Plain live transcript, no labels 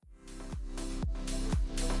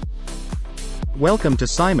Welcome to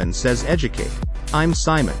Simon Says Educate. I'm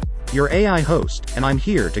Simon, your AI host, and I'm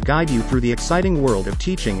here to guide you through the exciting world of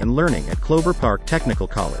teaching and learning at Clover Park Technical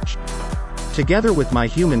College. Together with my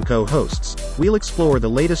human co-hosts, we'll explore the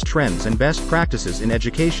latest trends and best practices in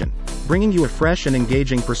education, bringing you a fresh and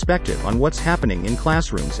engaging perspective on what's happening in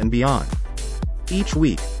classrooms and beyond. Each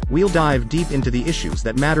week, we'll dive deep into the issues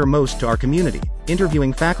that matter most to our community,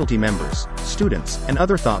 interviewing faculty members, students, and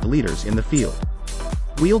other thought leaders in the field.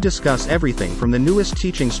 We'll discuss everything from the newest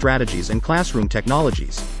teaching strategies and classroom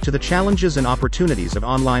technologies, to the challenges and opportunities of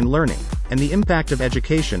online learning, and the impact of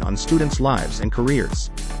education on students' lives and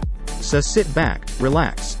careers. So sit back,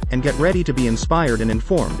 relax, and get ready to be inspired and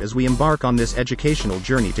informed as we embark on this educational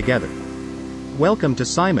journey together. Welcome to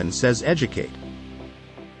Simon Says Educate.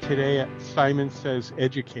 Today at Simon Says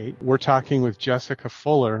Educate, we're talking with Jessica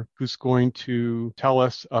Fuller, who's going to tell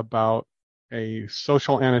us about a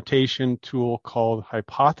social annotation tool called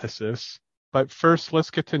Hypothes.is. But first,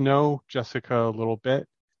 let's get to know Jessica a little bit.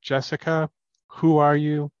 Jessica, who are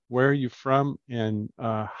you? Where are you from? And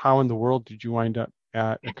how in the world did you wind up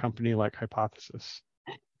at a company like Hypothes.is?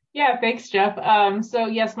 Yeah, thanks, Jeff. So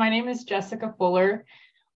yes, my name is Jessica Fuller.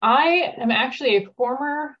 I am actually a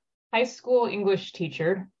former high school English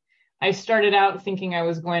teacher. I started out thinking I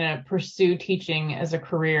was going to pursue teaching as a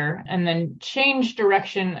career and then changed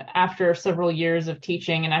direction after several years of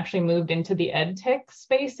teaching and actually moved into the ed tech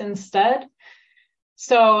space instead.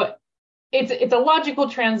 So it's a logical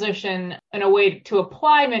transition and a way to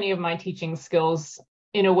apply many of my teaching skills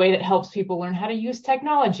in a way that helps people learn how to use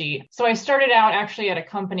technology. So I started out actually at a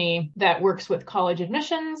company that works with college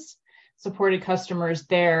admissions, supported customers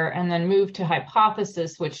there, and then moved to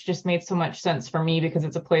Hypothes.is, which just made so much sense for me because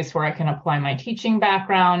it's a place where I can apply my teaching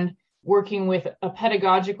background, working with a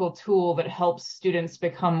pedagogical tool that helps students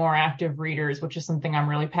become more active readers, which is something I'm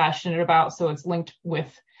really passionate about. So it's linked with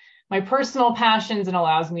my personal passions and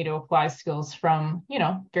allows me to apply skills from,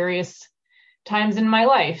 various times in my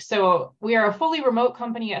life. So we are a fully remote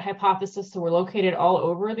company at Hypothes.is, so we're located all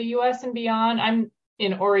over the US and beyond. I'm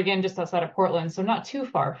in Oregon, just outside of Portland, so not too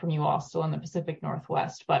far from you all, still in the Pacific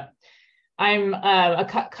Northwest. But I'm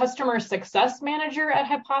a customer success manager at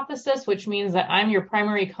Hypothes.is, which means that I'm your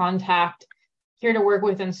primary contact here to work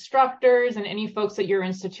with instructors and any folks at your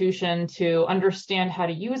institution to understand how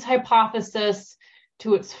to use Hypothes.is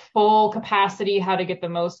to its full capacity, how to get the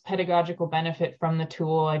most pedagogical benefit from the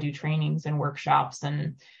tool. I do trainings and workshops,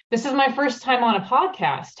 and this is my first time on a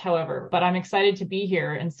podcast, however, but I'm excited to be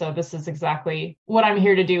here. And so this is exactly what I'm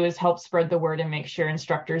here to do, is help spread the word and make sure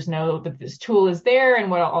instructors know that this tool is there and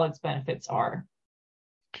what all its benefits are.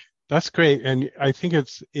 That's great. And I think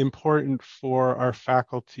it's important for our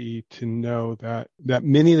faculty to know that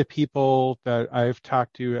many of the people that I've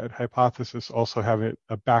talked to at Hypothes.is also have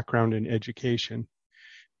a background in education.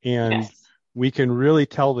 And Yes. We can really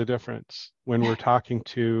tell the difference when we're talking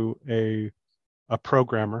to a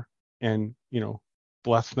programmer, and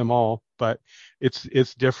bless them all, but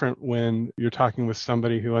it's different when you're talking with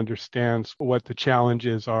somebody who understands what the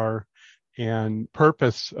challenges are and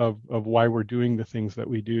purpose of why we're doing the things that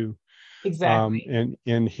we do. Exactly.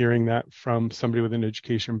 And hearing that from somebody with an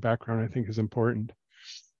education background, I think, is important.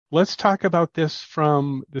 Let's talk about this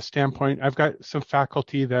from the standpoint, I've got some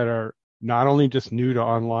faculty that are not only just new to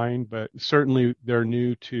online, but certainly they're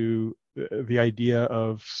new to the idea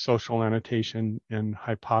of social annotation and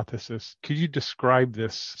Hypothes.is. Could you describe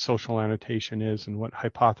this social annotation is and what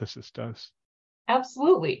Hypothes.is does?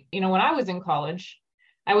 Absolutely. When I was in college,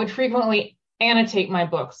 I would frequently annotate my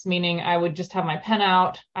books, meaning I would just have my pen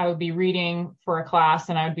out, I would be reading for a class,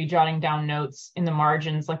 and I would be jotting down notes in the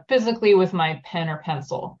margins, like physically with my pen or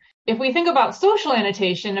pencil. If we think about social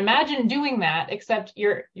annotation, imagine doing that, except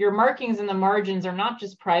your markings in the margins are not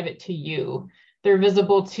just private to you. They're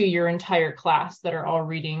visible to your entire class that are all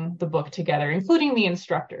reading the book together, including the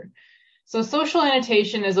instructor. So social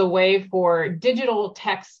annotation is a way for digital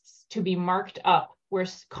texts to be marked up where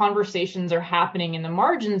conversations are happening in the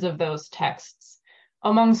margins of those texts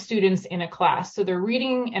among students in a class. So they're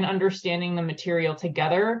reading and understanding the material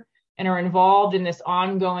together and are involved in this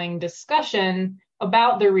ongoing discussion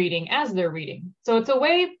about the reading as they're reading. So it's a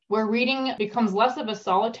way where reading becomes less of a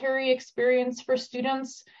solitary experience for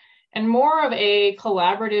students and more of a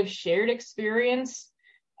collaborative shared experience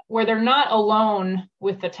where they're not alone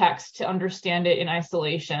with the text to understand it in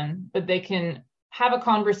isolation, but they can have a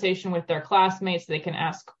conversation with their classmates. They can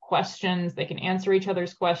ask questions, they can answer each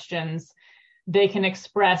other's questions, they can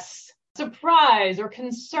express surprise or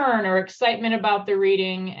concern or excitement about the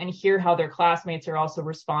reading and hear how their classmates are also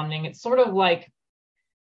responding. It's sort of like,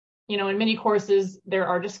 in many courses, there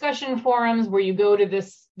are discussion forums where you go to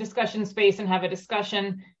this discussion space and have a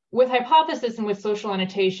discussion. with Hypothesis and with social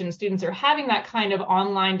annotation, students are having that kind of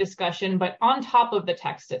online discussion, but on top of the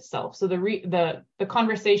text itself. So the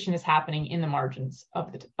conversation is happening in the margins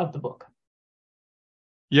of the book.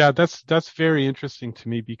 Yeah, that's very interesting to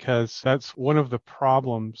me, because that's one of the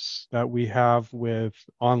problems that we have with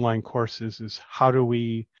online courses is how do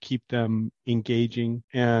we keep them engaging,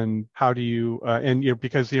 and how do you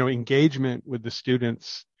because engagement with the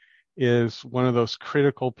students is one of those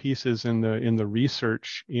critical pieces in the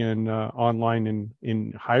research in online and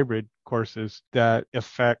in hybrid courses that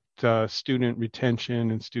affect student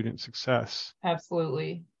retention and student success.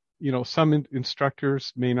 Absolutely. Some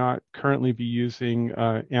instructors may not currently be using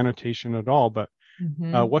annotation at all, but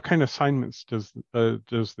what kind of assignments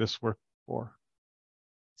does this work for?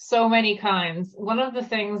 So many kinds. One of the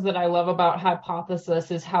things that I love about Hypothesis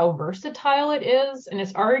is how versatile it is, and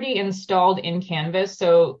it's already installed in Canvas,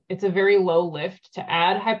 so it's a very low lift to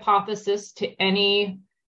add Hypothesis to any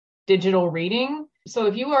digital reading. So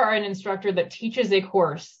if you are an instructor that teaches a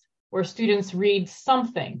course where students read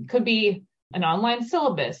something, it could be an online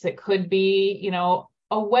syllabus, it could be,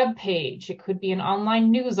 a web page, it could be an online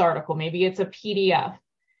news article, maybe it's a PDF.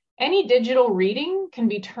 Any digital reading can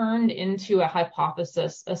be turned into a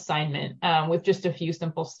Hypothesis assignment with just a few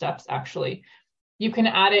simple steps, actually. You can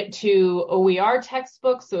add it to OER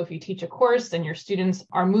textbooks. So if you teach a course and your students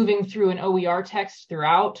are moving through an OER text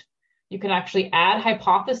throughout, you can actually add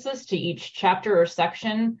Hypothesis to each chapter or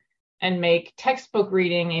section and make textbook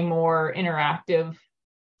reading a more interactive,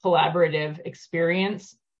 collaborative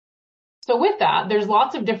experience. So with that, there's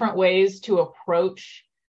lots of different ways to approach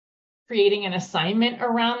creating an assignment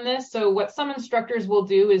around this. So what some instructors will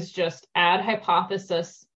do is just add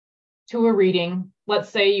Hypothesis to a reading. Let's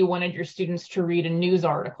say you wanted your students to read a news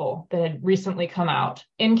article that had recently come out.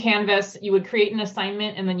 In Canvas, you would create an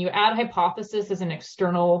assignment, and then you add Hypothesis as an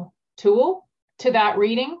external tool to that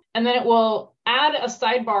reading. And then it will add a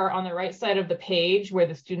sidebar on the right side of the page where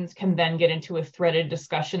the students can then get into a threaded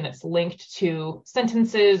discussion that's linked to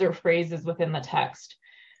sentences or phrases within the text.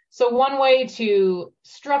 So one way to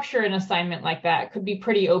structure an assignment like that could be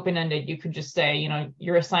pretty open-ended. You could just say,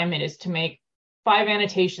 your assignment is to make 5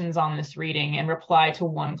 annotations on this reading and reply to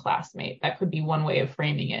one classmate. That could be one way of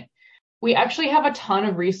framing it. We actually have a ton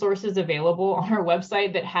of resources available on our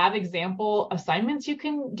website that have example assignments you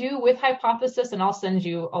can do with Hypothesis, and I'll send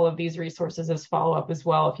you all of these resources as follow-up as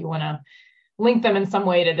well if you want to link them in some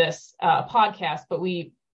way to this podcast. But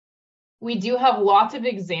we do have lots of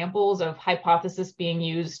examples of Hypothesis being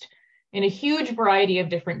used in a huge variety of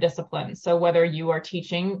different disciplines. So whether you are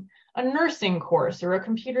teaching a nursing course or a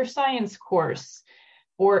computer science course,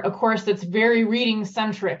 or a course that's very reading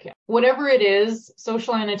centric, whatever it is,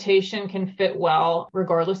 social annotation can fit well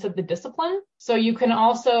regardless of the discipline. So you can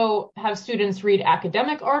also have students read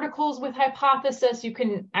academic articles with Hypothesis. You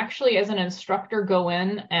can actually, as an instructor, go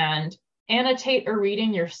in and annotate a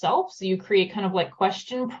reading yourself. So you create kind of like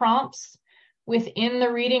question prompts within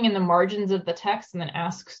the reading in the margins of the text, and then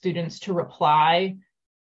ask students to reply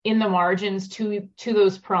in the margins to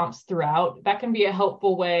those prompts throughout. That can be a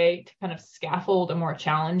helpful way to kind of scaffold a more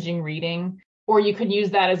challenging reading. Or you could use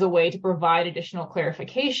that as a way to provide additional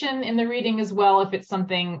clarification in the reading as well. If it's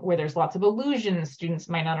something where there's lots of allusions students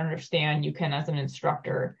might not understand, you can, as an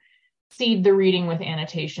instructor, seed the reading with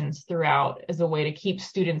annotations throughout as a way to keep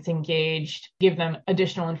students engaged, give them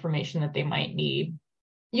additional information that they might need.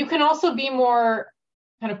 You can also be more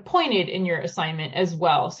kind of pointed in your assignment as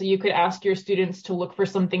well. So you could ask your students to look for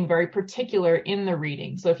something very particular in the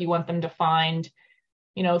reading. So if you want them to find,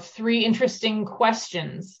 3 interesting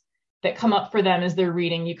questions that come up for them as they're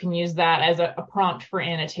reading, you can use that as a prompt for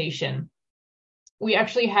annotation. We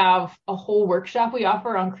actually have a whole workshop we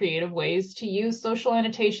offer on creative ways to use social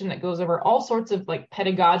annotation that goes over all sorts of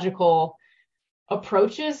pedagogical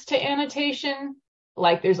approaches to annotation.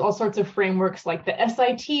 Like there's all sorts of frameworks like the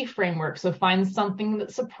SIT framework. So find something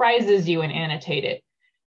that surprises you and annotate it.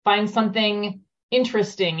 Find something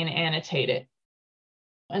interesting and annotate it.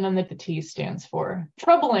 And then the T stands for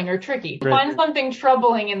troubling or tricky. Right. Find something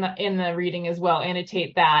troubling in the reading as well,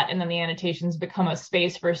 annotate that, and then the annotations become a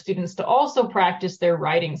space for students to also practice their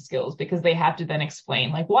writing skills, because they have to then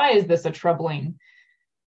explain, why is this a troubling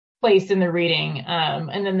place in the reading?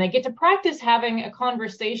 And then they get to practice having a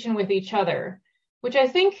conversation with each other, which I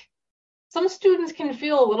think some students can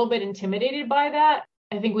feel a little bit intimidated by that.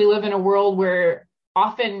 I think we live in a world where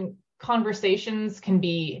often conversations can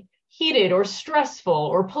be heated or stressful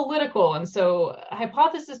or political. And so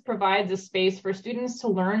Hypothesis provides a space for students to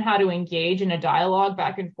learn how to engage in a dialogue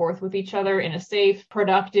back and forth with each other in a safe,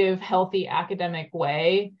 productive, healthy academic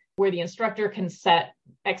way, where the instructor can set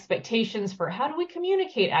expectations for how do we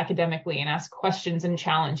communicate academically and ask questions and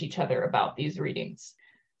challenge each other about these readings.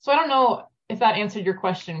 So I don't know if that answered your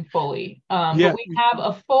question fully. Yeah. But we have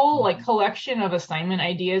a full collection of assignment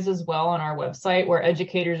ideas as well on our website where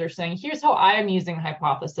educators are saying, here's how I am using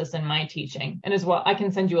Hypothesis in my teaching. And as well, I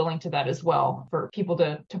can send you a link to that as well for people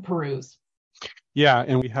to peruse. Yeah,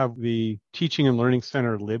 and we have the Teaching and Learning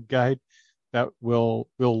Center LibGuide that we'll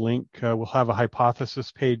link. We'll have a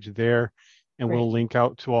hypothesis page there, and Great. we'll link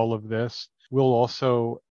out to all of this. We'll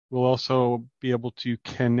also be able to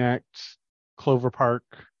connect Clover Park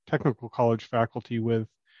Technical College faculty with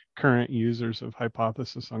current users of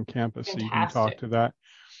Hypothesis on campus, so you can talk to that.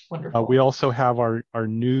 Wonderful. We also have our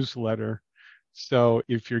newsletter. So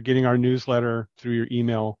if you're getting our newsletter through your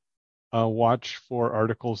email, watch for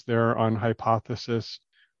articles there on Hypothesis.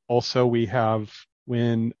 Also, we have,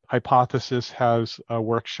 when Hypothesis has a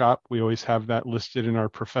workshop, we always have that listed in our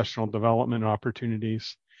professional development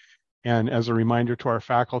opportunities. And as a reminder to our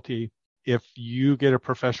faculty, if you get a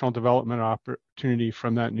professional development opportunity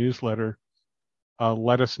from that newsletter,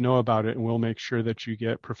 let us know about it and we'll make sure that you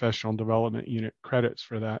get professional development unit credits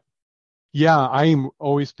for that. Yeah, I've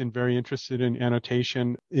always been very interested in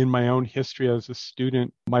annotation. In my own history as a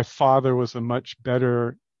student, my father was a much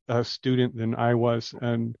better student than I was.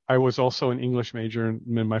 And I was also an English major,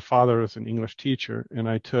 and my father was an English teacher. And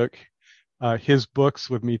I took his books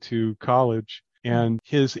with me to college, and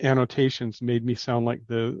his annotations made me sound like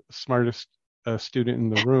the smartest student in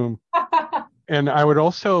the room. And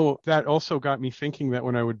that also got me thinking that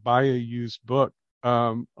when I would buy a used book,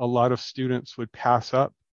 a lot of students would pass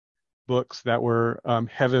up books that were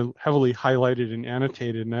heavily highlighted and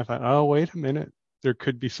annotated. And I thought, oh, wait a minute, there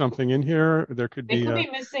could be something in here. There could be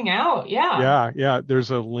missing out. Yeah. Yeah.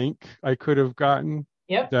 There's a link I could have gotten.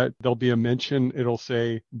 Yep. That there'll be a mention. It'll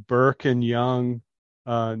say Burke and Young,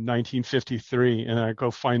 1953, and I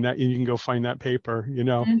go find that. And you can go find that paper.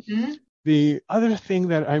 Mm-hmm. The other thing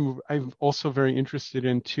that I'm also very interested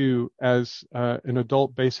in too, as an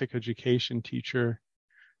adult basic education teacher,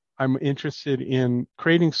 I'm interested in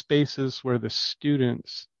creating spaces where the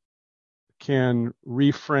students can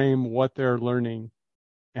reframe what they're learning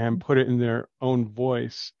and put it in their own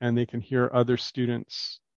voice, and they can hear other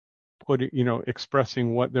students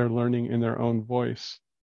expressing what they're learning in their own voice.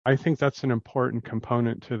 I think that's an important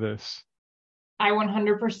component to this. I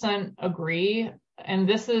 100% agree. And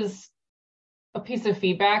this is a piece of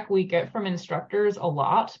feedback we get from instructors a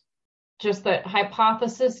lot. Just that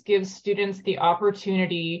Hypothesis gives students the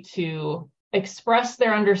opportunity to express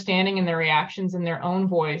their understanding and their reactions in their own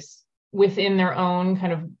voice within their own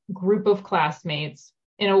kind of group of classmates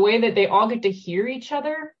in a way that they all get to hear each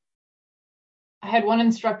other. I had one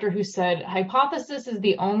instructor who said, Hypothesis is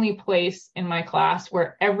the only place in my class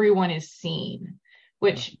where everyone is seen,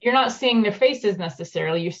 which you're not seeing their faces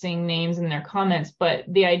necessarily, you're seeing names and their comments, but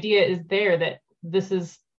the idea is there that this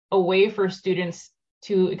is a way for students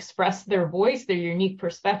to express their voice, their unique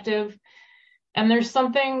perspective. And there's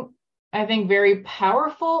something I think very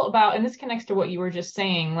powerful about, and this connects to what you were just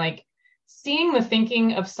saying, like seeing the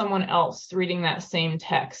thinking of someone else reading that same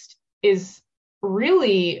text is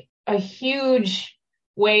really a huge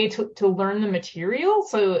way to learn the material.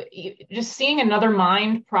 So just seeing another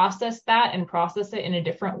mind process that and process it in a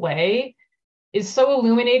different way is so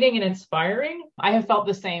illuminating and inspiring. I have felt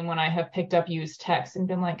the same when I have picked up used text and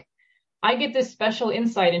been like, I get this special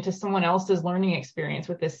insight into someone else's learning experience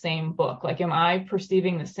with this same book. Like, am I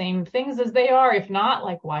perceiving the same things as they are? If not,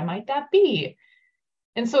 like, why might that be?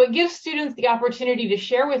 And so it gives students the opportunity to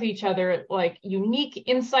share with each other like unique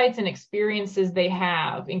insights and experiences they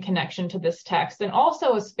have in connection to this text, and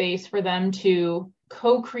also a space for them to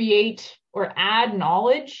co-create or add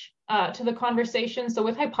knowledge to the conversation. So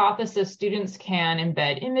with Hypothesis, students can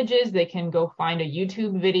embed images. They can go find a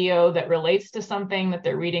YouTube video that relates to something that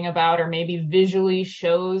they're reading about, or maybe visually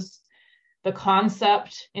shows the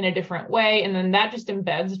concept in a different way. And then that just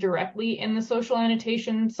embeds directly in the social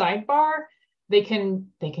annotation sidebar. They can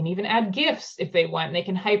even add GIFs if they want. They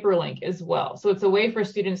can hyperlink as well. So it's a way for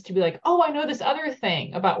students to be like, oh, I know this other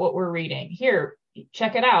thing about what we're reading. Here,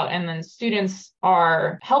 check it out. And then students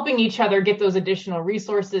are helping each other get those additional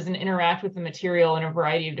resources and interact with the material in a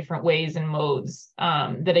variety of different ways and modes.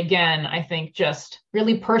 That again, I think just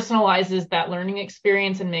really personalizes that learning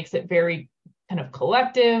experience and makes it very kind of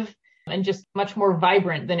collective and just much more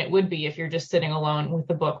vibrant than it would be if you're just sitting alone with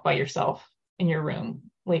the book by yourself in your room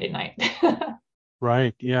late at night.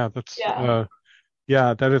 Right. Yeah. That's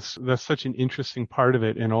such an interesting part of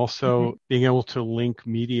it. And also being able to link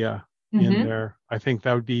media in Mm-hmm. there. I think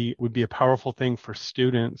that would be a powerful thing for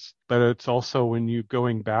students, but it's also when you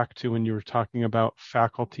going back to when you were talking about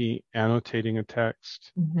faculty annotating a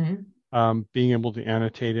text, Mm-hmm. being able to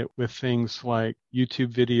annotate it with things like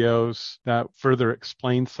YouTube videos that further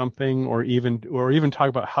explain something, or even talk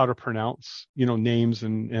about how to pronounce, names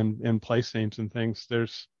and place names and things.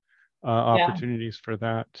 There's Yeah. opportunities for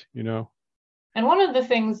that. And one of the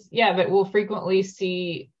things, yeah, that we'll frequently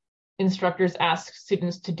see instructors ask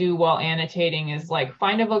students to do while annotating is like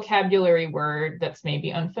find a vocabulary word that's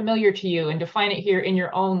maybe unfamiliar to you and define it here in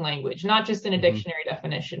your own language, not just in a Hmm. dictionary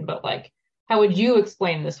definition, but like how would you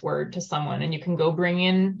explain this word to someone? And you can go bring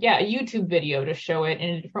in, yeah, a YouTube video to show it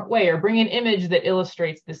in a different way, or bring an image that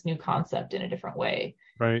illustrates this new concept in a different way.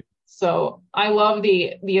 Right. So I love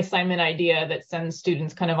the assignment idea that sends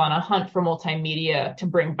students kind of on a hunt for multimedia to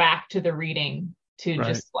bring back to the reading to Right.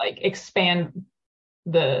 just like expand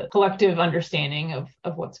the collective understanding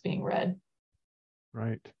of what's being read.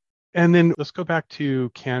 Right. And then let's go back to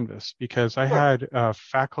Canvas, because I Sure. had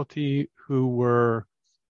faculty who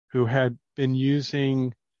had been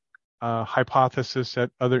using Hypothesis at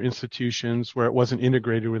other institutions where it wasn't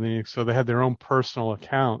integrated with anything. So they had their own personal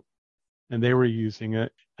account and they were using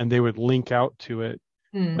it and they would link out to it.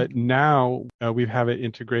 Hmm. But now we have it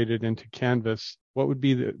integrated into Canvas. What would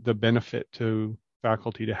be the benefit to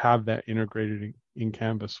faculty to have that integrated in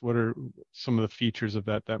Canvas? What are some of the features of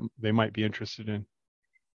that they might be interested in?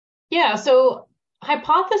 Yeah, so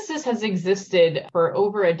Hypothesis has existed for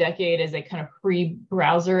over a decade as a kind of free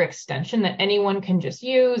browser extension that anyone can just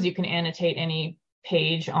use. You can annotate any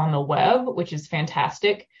page on the web, which is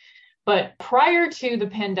fantastic. But prior to the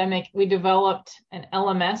pandemic, we developed an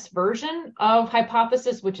LMS version of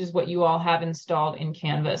Hypothesis, which is what you all have installed in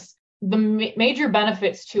Canvas. The major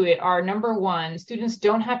benefits to it are, number one, students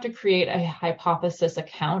don't have to create a Hypothesis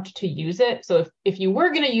account to use it. So if you were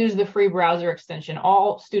going to use the free browser extension,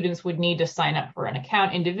 all students would need to sign up for an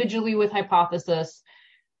account individually with Hypothesis.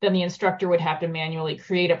 Then the instructor would have to manually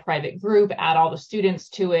create a private group, add all the students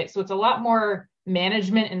to it. So it's a lot more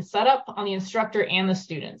management and setup on the instructor and the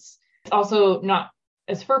students. It's also not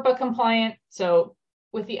as FERPA compliant. So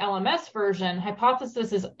with the LMS version,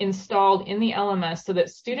 Hypothesis is installed in the LMS so that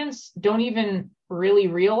students don't even really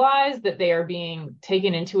realize that they are being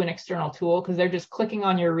taken into an external tool, because they're just clicking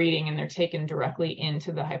on your reading and they're taken directly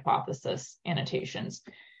into the Hypothesis annotations.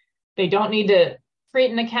 They don't need to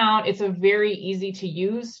create an account. It's a very easy to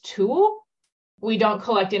use tool. We don't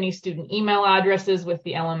collect any student email addresses with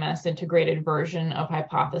the LMS integrated version of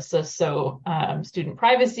Hypothesis, so student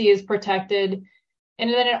privacy is protected. And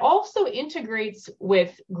then it also integrates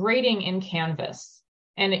with grading in Canvas,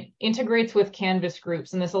 and it integrates with Canvas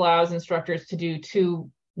groups. And this allows instructors to do two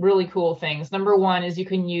really cool things. Number one is you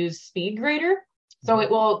can use SpeedGrader. So it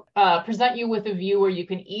will present you with a view where you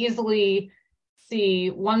can easily see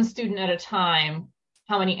one student at a time.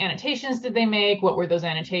 How many annotations did they make? What were those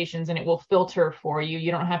annotations? And it will filter for you. You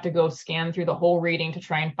don't have to go scan through the whole reading to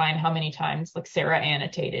try and find how many times like Sarah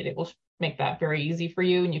annotated. It will make that very easy for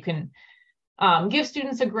you. And you can give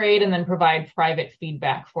students a grade and then provide private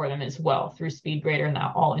feedback for them as well through SpeedGrader, and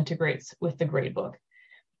that all integrates with the gradebook.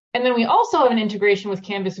 And then we also have an integration with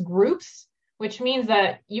Canvas groups, which means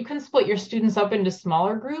that you can split your students up into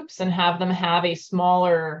smaller groups and have them have a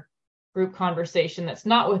smaller group conversation that's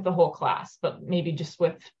not with the whole class, but maybe just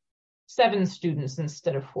with 7 students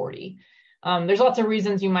instead of 40. There's lots of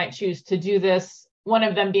reasons you might choose to do this. One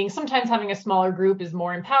of them being sometimes having a smaller group is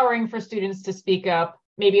more empowering for students to speak up.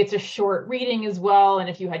 Maybe it's a short reading as well. And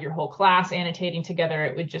if you had your whole class annotating together,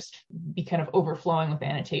 it would just be kind of overflowing with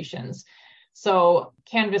annotations. So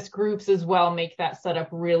Canvas groups as well make that setup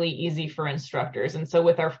really easy for instructors. And so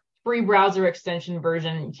with our free browser extension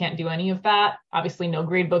version, you can't do any of that. Obviously, no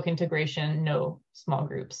gradebook integration, no small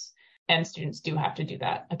groups. And students do have to do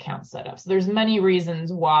that account setup. So there's many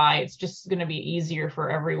reasons why it's just going to be easier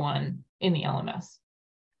for everyone in the LMS.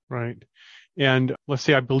 Right. And let's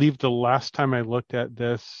see, I believe the last time I looked at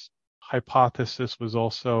this, Hypothesis was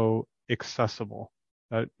also accessible,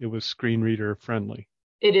 that it was screen reader friendly.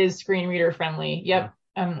 It is screen reader friendly. Yep.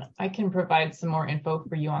 I can provide some more info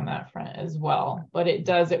for you on that front as well. But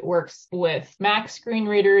it works with Mac screen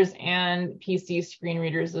readers and PC screen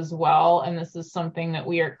readers as well. And this is something that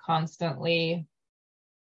we are constantly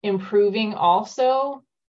improving also.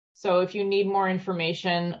 So if you need more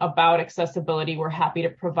information about accessibility, we're happy to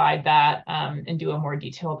provide that and do a more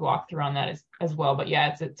detailed walkthrough on that as well. But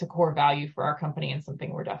yeah, it's a core value for our company and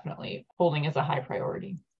something we're definitely holding as a high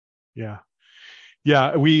priority. Yeah.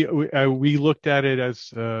 Yeah, we looked at it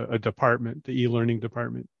as a department, the e-learning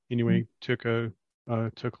department. Anyway, took a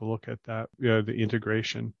look at that, the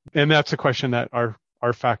integration, and that's a question that our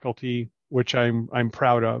our faculty, which I'm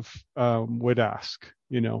proud of, would ask,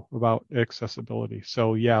 about accessibility.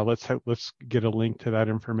 So yeah, let's get a link to that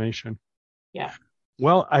information. Yeah.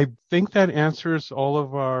 Well, I think that answers all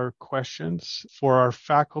of our questions. For our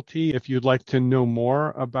faculty, if you'd like to know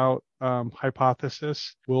more about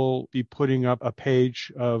Hypothesis, we'll be putting up a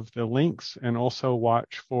page of the links, and also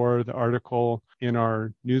watch for the article in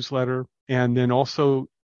our newsletter. And then also,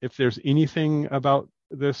 if there's anything about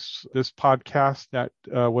this podcast that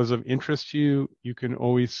was of interest to you, you can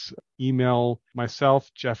always email myself,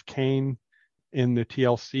 Jeff Kane, in the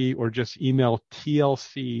TLC, or just email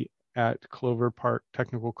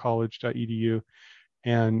tlc@cloverparktechnicalcollege.edu,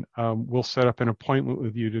 and we'll set up an appointment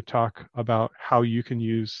with you to talk about how you can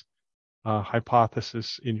use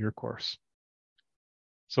Hypothesis in your course.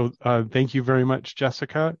 So thank you very much,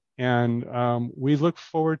 Jessica, and we look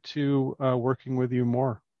forward to working with you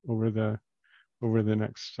more over the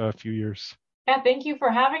next few years. Yeah, thank you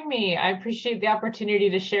for having me. I appreciate the opportunity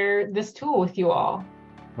to share this tool with you all.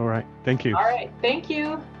 All right, thank you. All right, thank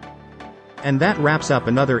you. And that wraps up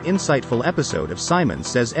another insightful episode of Simon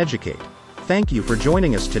Says Educate. Thank you for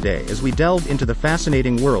joining us today as we delved into the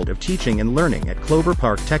fascinating world of teaching and learning at Clover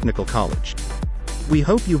Park Technical College. We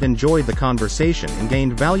hope you've enjoyed the conversation and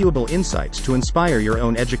gained valuable insights to inspire your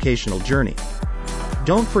own educational journey.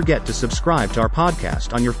 Don't forget to subscribe to our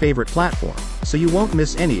podcast on your favorite platform, so you won't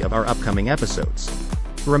miss any of our upcoming episodes.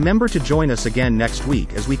 Remember to join us again next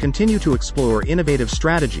week as we continue to explore innovative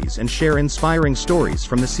strategies and share inspiring stories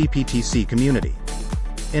from the CPTC community.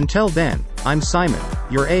 Until then, I'm Simon,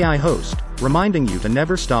 your AI host, reminding you to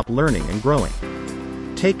never stop learning and growing.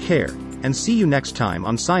 Take care, and see you next time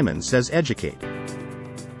on Simon Says Educate.